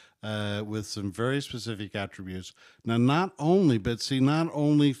specifically with some very specific attributes. Now, not only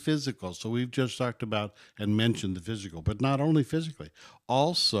physical. So we've just talked about and mentioned the physical, but not only physically,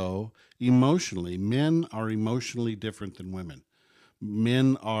 also emotionally. Men are emotionally different than women.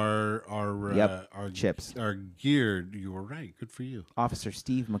 Men are Chips are geared. You were right. Good for you, Officer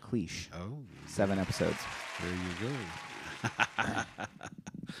Steve McLeish. Oh, 7 episodes. there you go.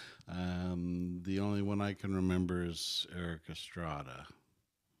 The only one I can remember is Eric Estrada.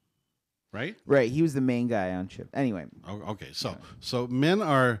 Right. He was the main guy on Chips. Anyway. Okay. So men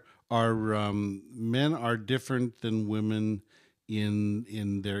are different than women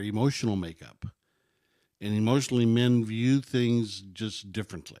in their emotional makeup. And emotionally, men view things just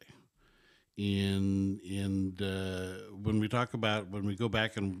differently. When we go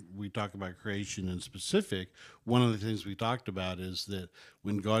back and we talk about creation in specific, one of the things we talked about is that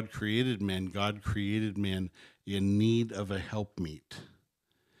when God created men in need of a helpmeet.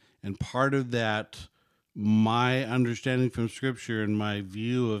 And part of that, my understanding from Scripture and my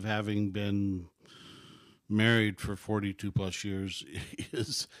view of having been married for 42 plus years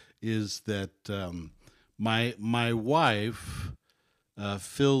is that my wife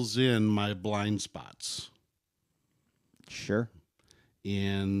fills in my blind spots. Sure.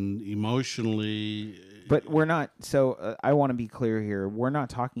 And emotionally. But we're not. So I want to be clear here. We're not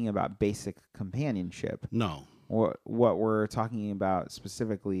talking about basic companionship. No. What we're talking about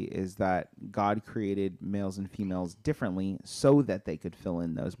specifically is that God created males and females differently so that they could fill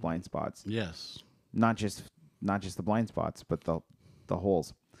in those blind spots. Yes. Not just the blind spots, but the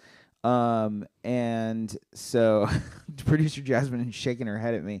holes. And so producer Jasmine is shaking her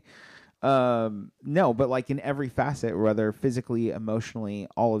head at me. No, but like in every facet, whether physically, emotionally,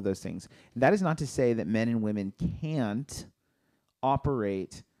 all of those things. That is not to say that men and women can't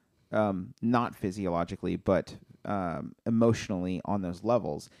operate not physiologically, but emotionally on those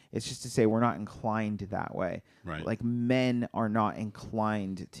levels. It's just to say we're not inclined that way. Right. Like men are not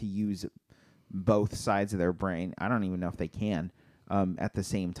inclined to use both sides of their brain. I don't even know if they can at the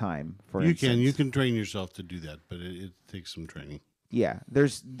same time. You can train yourself to do that, but it takes some training. Yeah,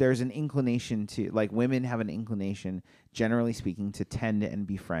 there's an inclination to, like, women have an inclination, generally speaking, to tend and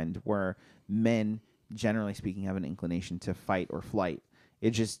befriend, where men, generally speaking, have an inclination to fight or flight.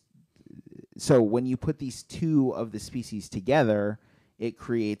 So when you put these two of the species together, it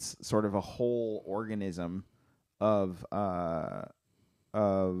creates sort of a whole organism of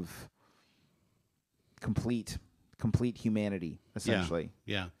complete humanity, essentially.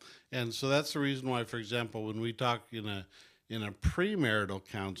 Yeah. And so that's the reason why, for example, when we talk in a premarital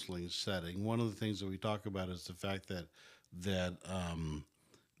counseling setting, one of the things that we talk about is the fact that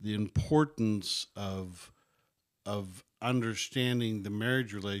the importance of understanding the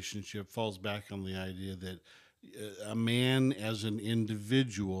marriage relationship falls back on the idea that a man as an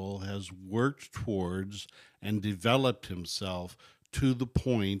individual has worked towards and developed himself to the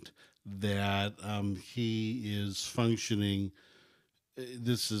point that he is functioning.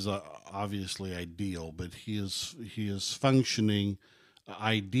 This is obviously ideal, but he is functioning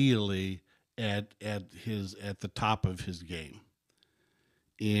ideally at the top of his game.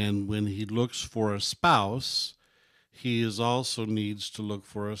 And when he looks for a spouse, he also needs to look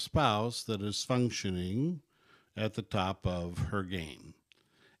for a spouse that is functioning at the top of her game.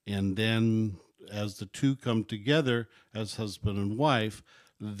 And then as the two come together as husband and wife,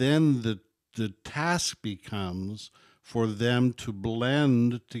 then the task becomes for them to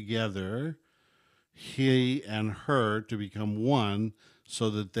blend together, he and her to become one, so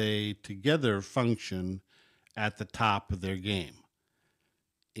that they together function at the top of their game.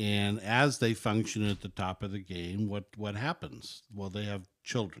 And as they function at the top of the game, what happens? Well, they have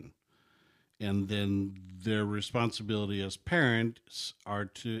children. And then their responsibility as parents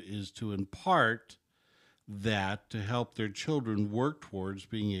is to impart that, to help their children work towards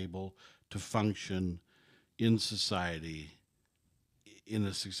being able to function in society in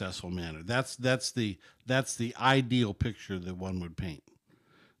a successful manner. That's the ideal picture that one would paint.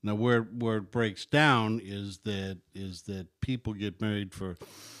 Now, where it breaks down is that people get married for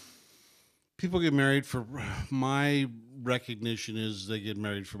People get married for, my recognition is they get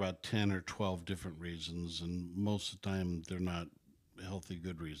married for about 10 or 12 different reasons, and most of the time they're not healthy,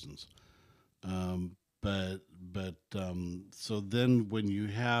 good reasons. So then when you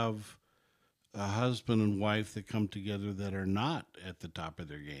have a husband and wife that come together that are not at the top of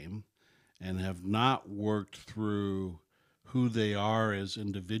their game and have not worked through who they are as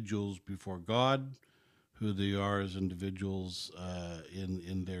individuals before God, who they are as individuals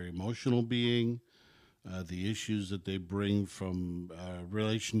in their emotional being, the issues that they bring from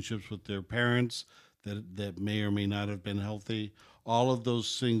relationships with their parents that may or may not have been healthy. All of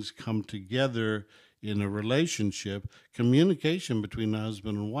those things come together in a relationship. Communication between the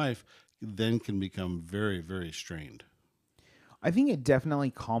husband and wife then can become very, very strained. I think it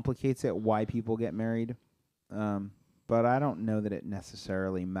definitely complicates it why people get married, but I don't know that it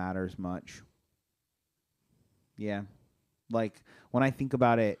necessarily matters much. Yeah. Like, when I think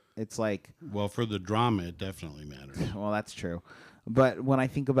about it, it's like... Well, for the drama, it definitely matters. Well, that's true. But when I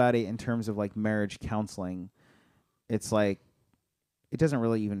think about it in terms of, like, marriage counseling, it's like, it doesn't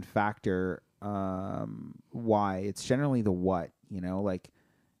really even factor why. It's generally the what, you know? Like,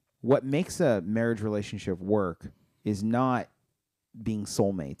 what makes a marriage relationship work is not being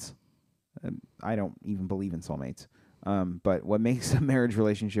soulmates. I don't even believe in soulmates. But what makes a marriage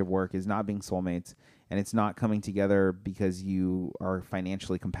relationship work is not being soulmates, and it's not coming together because you are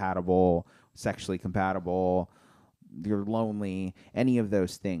financially compatible, sexually compatible, you're lonely, any of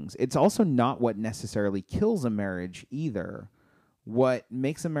those things. It's also not what necessarily kills a marriage either. What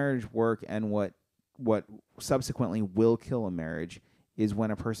makes a marriage work and what subsequently will kill a marriage is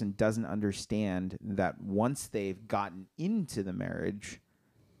when a person doesn't understand that once they've gotten into the marriage,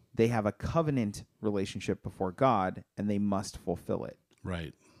 they have a covenant relationship before God, and they must fulfill it.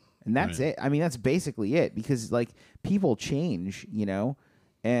 Right. And that's it. I mean, that's basically it, because, like, people change, you know,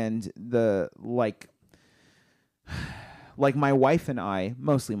 and like my wife and I,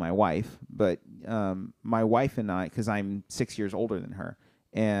 mostly my wife, but my wife and I, because I'm 6 years older than her,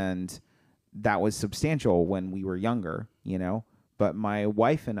 and that was substantial when we were younger, you know. But my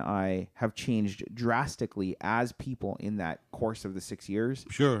wife and I have changed drastically as people in that course of the 6 years.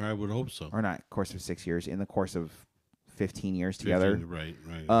 Sure, I would hope so. Or not course of 6 years, in the course of 15 years together.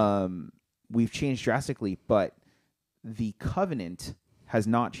 15, right. We've changed drastically, but the covenant has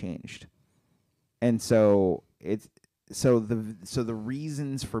not changed. And so the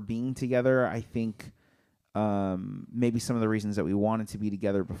reasons for being together, I think maybe some of the reasons that we wanted to be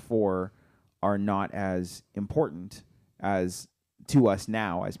together before are not as important as to us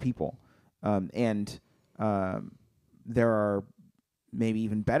now as people. And there are maybe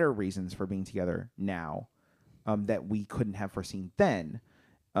even better reasons for being together now that we couldn't have foreseen then.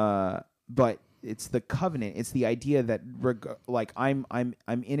 But it's the covenant. It's the idea that I'm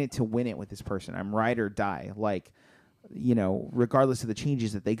in it to win it with this person. I'm ride or die. Like, you know, regardless of the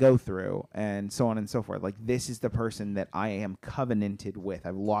changes that they go through and so on and so forth. Like, this is the person that I am covenanted with.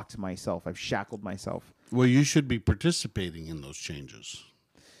 I've locked myself. I've shackled myself. Well, you should be participating in those changes.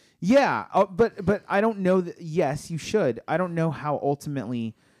 Yeah, but I don't know that. Yes, you should. I don't know how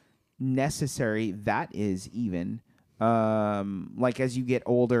ultimately necessary that is even. Like, as you get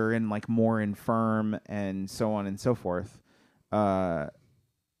older and like more infirm and so on and so forth, I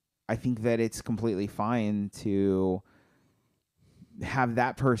think that it's completely fine to have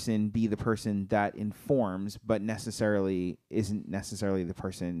that person be the person that informs, but necessarily isn't necessarily the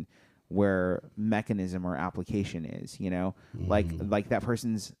person where mechanism or application is, you know? Like that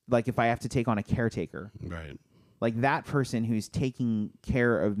person's, like, if I have to take on a caretaker, right? Like, that person who's taking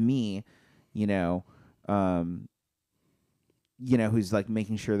care of me, who's like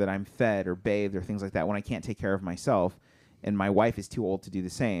making sure that I'm fed or bathed or things like that when I can't take care of myself, and my wife is too old to do the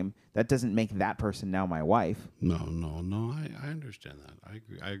same, that doesn't make that person now my wife. No. I understand that.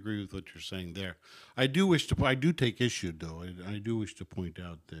 I agree with what you're saying there. I do take issue, though. I do wish to point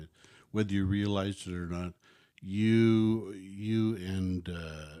out that whether you realize it or not, you and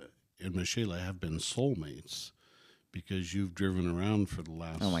Michelle have been soulmates, because you've driven around for the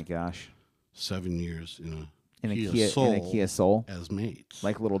last 7 years in a Kia Soul as mates,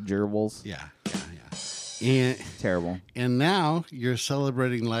 like little gerbils. Yeah. And terrible. And now you're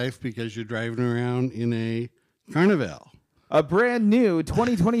celebrating life because you're driving around in a Carnival. A brand new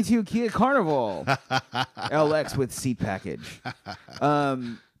 2022 Kia Carnival LX with seat package.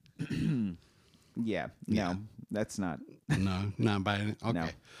 No, that's not. No, not buying it. Okay. No.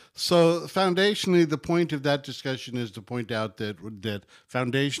 So foundationally, the point of that discussion is to point out that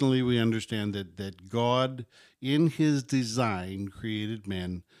foundationally we understand that God, in His design, created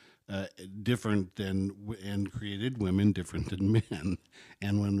men different than and created women different than men.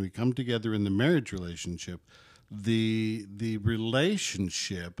 And when we come together in the marriage relationship, the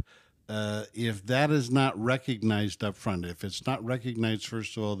relationship, if that is not recognized up front, if it's not recognized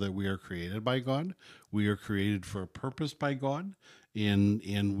first of all that we are created by God, we are created for a purpose by God,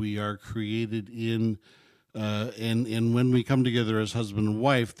 and we are created in. And when we come together as husband and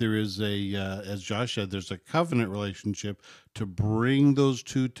wife, there is as Josh said, there's a covenant relationship to bring those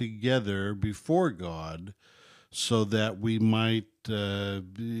two together before God, so that we might,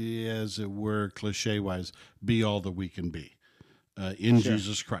 be, as it were, cliche-wise, be all that we can be in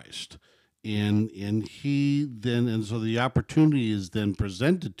Jesus Christ. And he then, and so the opportunity is then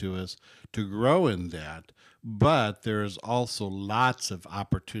presented to us to grow in that, but there is also lots of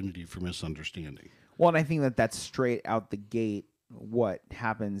opportunity for misunderstanding. Well, and I think that that's straight out the gate what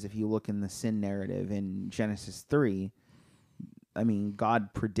happens if you look in the sin narrative in Genesis 3. I mean,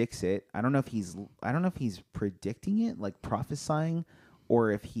 God predicts it. I don't know if he's predicting it, like prophesying,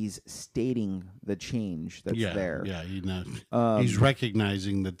 or if he's stating the change that's there. Yeah, he's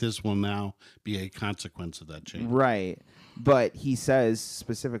recognizing that this will now be a consequence of that change. Right. But he says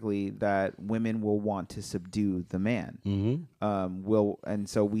specifically that women will want to subdue the man. Mm-hmm. And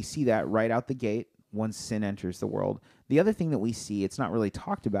so we see that right out the gate once sin enters the world. The other thing that we see, it's not really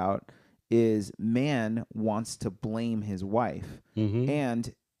talked about, is man wants to blame his wife. Mm-hmm.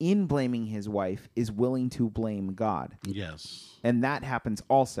 And in blaming his wife is willing to blame God. Yes. And that happens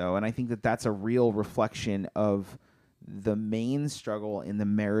also. And I think that that's a real reflection of the main struggle in the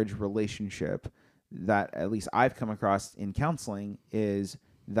marriage relationship that at least I've come across in counseling, is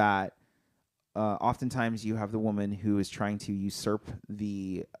that oftentimes you have the woman who is trying to usurp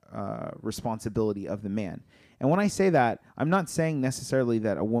the responsibility of the man. And when I say that, I'm not saying necessarily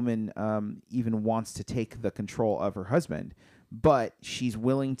that a woman even wants to take the control of her husband, but she's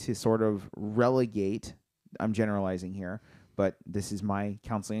willing to sort of relegate, I'm generalizing here, but this is my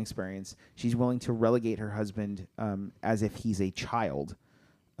counseling experience, she's willing to relegate her husband as if he's a child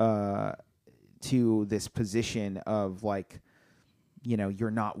to this position of like, you know, you're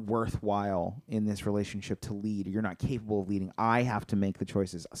not worthwhile in this relationship to lead. You're not capable of leading. I have to make the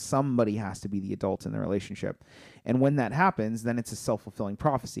choices. Somebody has to be the adult in the relationship. And when that happens, then it's a self-fulfilling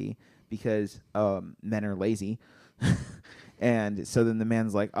prophecy because men are lazy. And so then the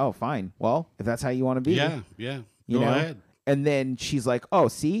man's like, oh, fine. Well, if that's how you want to be. Yeah. You Go know? ahead. And then she's like, oh,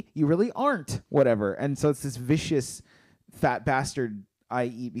 see, you really aren't, whatever. And so it's this vicious fat bastard, I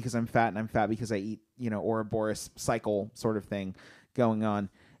eat because I'm fat and I'm fat because I eat, you know, Ouroboros cycle sort of thing going on.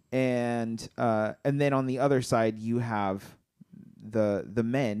 And then on the other side, you have the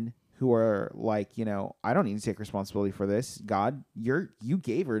men who are like, you know, I don't need to take responsibility for this. God, you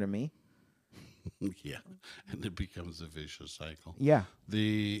gave her to me. Yeah, and it becomes a vicious cycle. Yeah.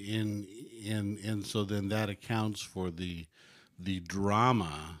 And so then that accounts for the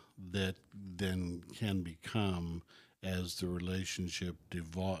drama that then can become as the relationship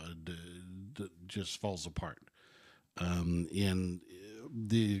just falls apart. And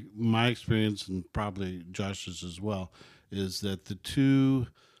my experience, and probably Josh's as well, is that the two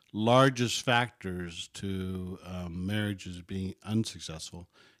largest factors to marriages being unsuccessful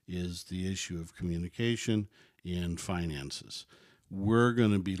is the issue of communication and finances. We're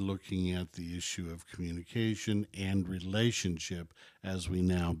going to be looking at the issue of communication and relationship as we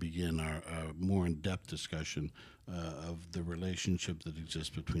now begin our more in-depth discussion of the relationship that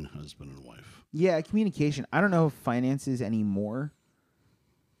exists between husband and wife. Yeah, communication. I don't know if finances anymore.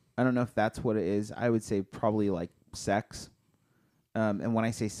 I don't know if that's what it is. I would say probably like sex. And when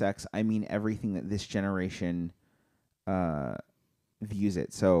I say sex, I mean everything that this generation views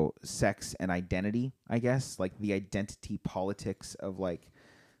it. So sex and identity, I guess, like the identity politics of like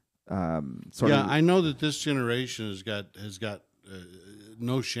sort of. Yeah, I know that this generation has got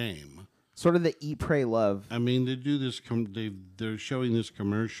no shame. Sort of the eat, pray, love. I mean, they do this. They're showing this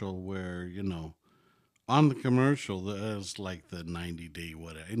commercial where, you know, on the commercial there's like the 90-day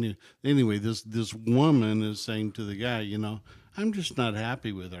whatever. Anyway, this woman is saying to the guy, you know, I'm just not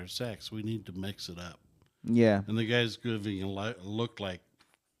happy with our sex. We need to mix it up. Yeah. And the guy's giving a look like,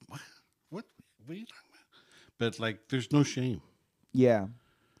 what are you talking about? But like, there's no shame. Yeah.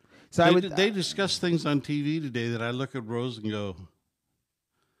 So they discuss things on TV today that I look at Rose and go,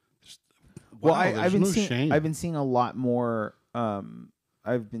 wow, I've been seeing shame. I've been seeing a lot more.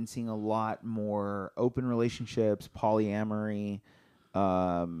 I've been seeing a lot more open relationships, polyamory,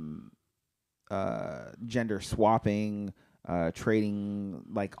 gender swapping, trading,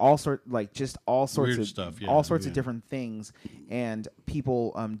 like all sorts Weird of stuff, all sorts of different things, and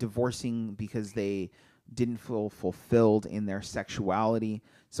people divorcing because they didn't feel fulfilled in their sexuality.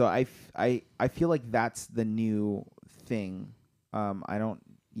 So I feel like that's the new thing. I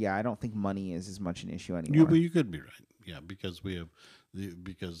don't think money is as much an issue anymore. You could be right. Yeah, because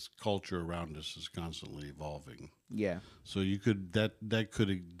because culture around us is constantly evolving. Yeah. So you could that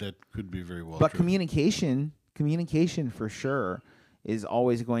could be very well. But true. communication for sure is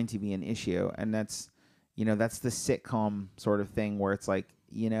always going to be an issue, and that's the sitcom sort of thing where it's like,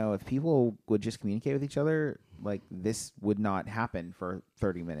 if people would just communicate with each other, like this would not happen for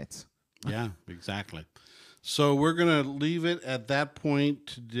 30 minutes. Yeah, exactly. So we're going to leave it at that point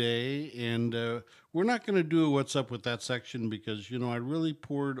today, and we're not going to do a What's Up with That section because, I really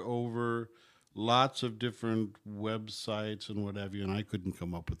poured over lots of different websites and what have you, and I couldn't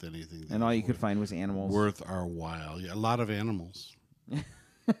come up with anything. And all you could find was animals. Worth our while. Yeah, a lot of animals.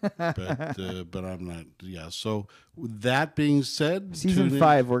 but I'm not. Yeah. So with that being said, season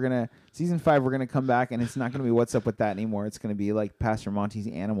 5 we're gonna come back, and it's not gonna be What's Up with That anymore. It's gonna be like Pastor Monty's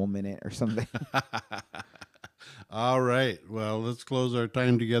Animal Minute or something. All right. Well, let's close our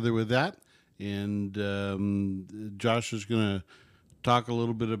time together with that, and Josh is gonna talk a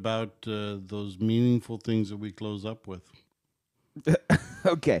little bit about those meaningful things that we close up with.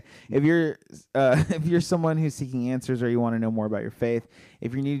 Okay. If you're someone who's seeking answers or you want to know more about your faith,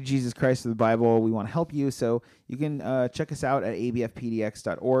 if you're new to Jesus Christ or the Bible, we want to help you. So you can check us out at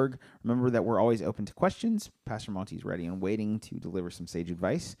abfpdx.org. Remember that we're always open to questions. Pastor Monty's ready and waiting to deliver some sage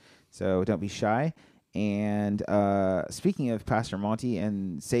advice. So don't be shy. And speaking of Pastor Monty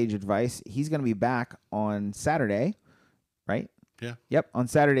and sage advice, he's going to be back on Saturday, right? Yeah. Yep, on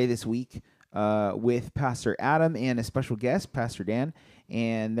Saturday this week. With Pastor Adam and a special guest, Pastor Dan,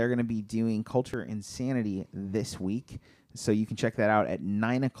 and they're going to be doing Culture Insanity this week. So you can check that out at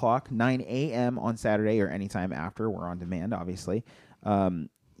 9 a.m. on Saturday or anytime after. We're on demand, obviously,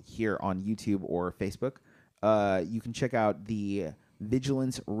 here on YouTube or Facebook. You can check out the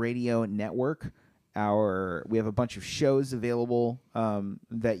Vigilance Radio Network. We have a bunch of shows available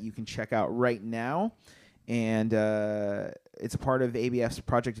that you can check out right now. And it's a part of ABF's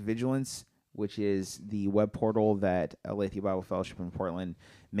Project Vigilance, which is the web portal that Aletheia Bible Fellowship in Portland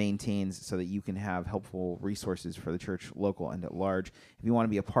maintains so that you can have helpful resources for the church, local and at large. If you want to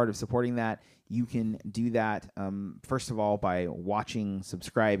be a part of supporting that, you can do that, first of all, by watching,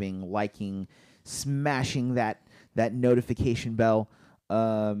 subscribing, liking, smashing that notification bell,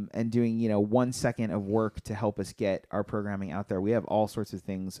 and doing 1 second of work to help us get our programming out there. We have all sorts of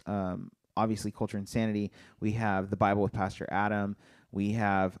things. Obviously, Culture Insanity. We have the Bible with Pastor Adam. We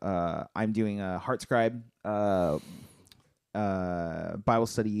have, I'm doing a HeartScribe Bible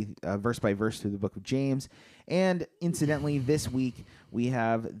study verse by verse through the book of James. And incidentally, this week, we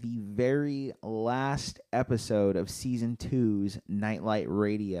have the very last episode of Season 2's Nightlight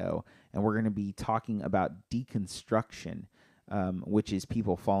Radio. And we're going to be talking about deconstruction, which is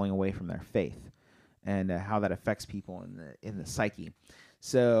people falling away from their faith and how that affects people in the psyche.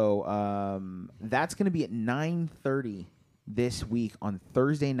 So that's going to be at 9:30 this week on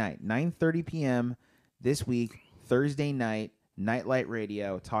Thursday night, 9:30 p.m. this week, Thursday night, Nightlight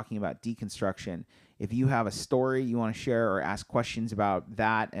Radio, talking about deconstruction. If you have a story you want to share or ask questions about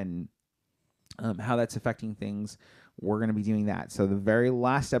that and how that's affecting things, we're going to be doing that. So the very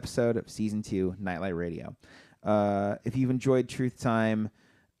last episode of Season 2, Nightlight Radio. If you've enjoyed Truth Time,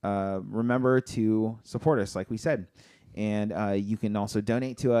 remember to support us, like we said. And you can also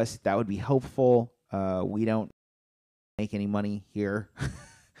donate to us. That would be helpful. We don't make any money here,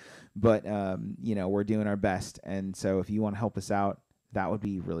 but we're doing our best. And so if you want to help us out, that would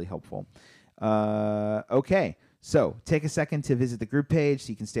be really helpful. Okay, so take a second to visit the group page so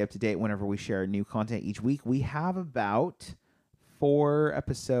you can stay up to date whenever we share new content each week. We have about 4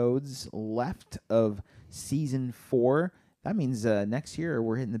 episodes left of Season 4. That means next year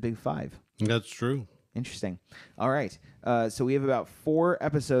we're hitting the big 5. That's true. Interesting. All right. So we have about 4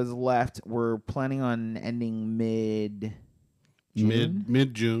 episodes left. We're planning on ending mid-June.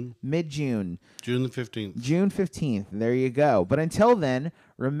 Mid-June. June the 15th. June 15th. There you go. But until then,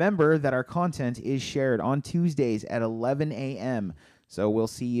 remember that our content is shared on Tuesdays at 11 a.m. So we'll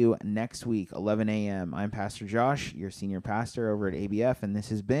see you next week, 11 a.m. I'm Pastor Josh, your senior pastor over at ABF, and this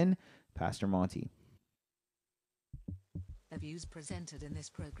has been Pastor Monty. The views presented in this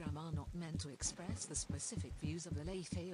program are not meant to express the specific views of Aletheia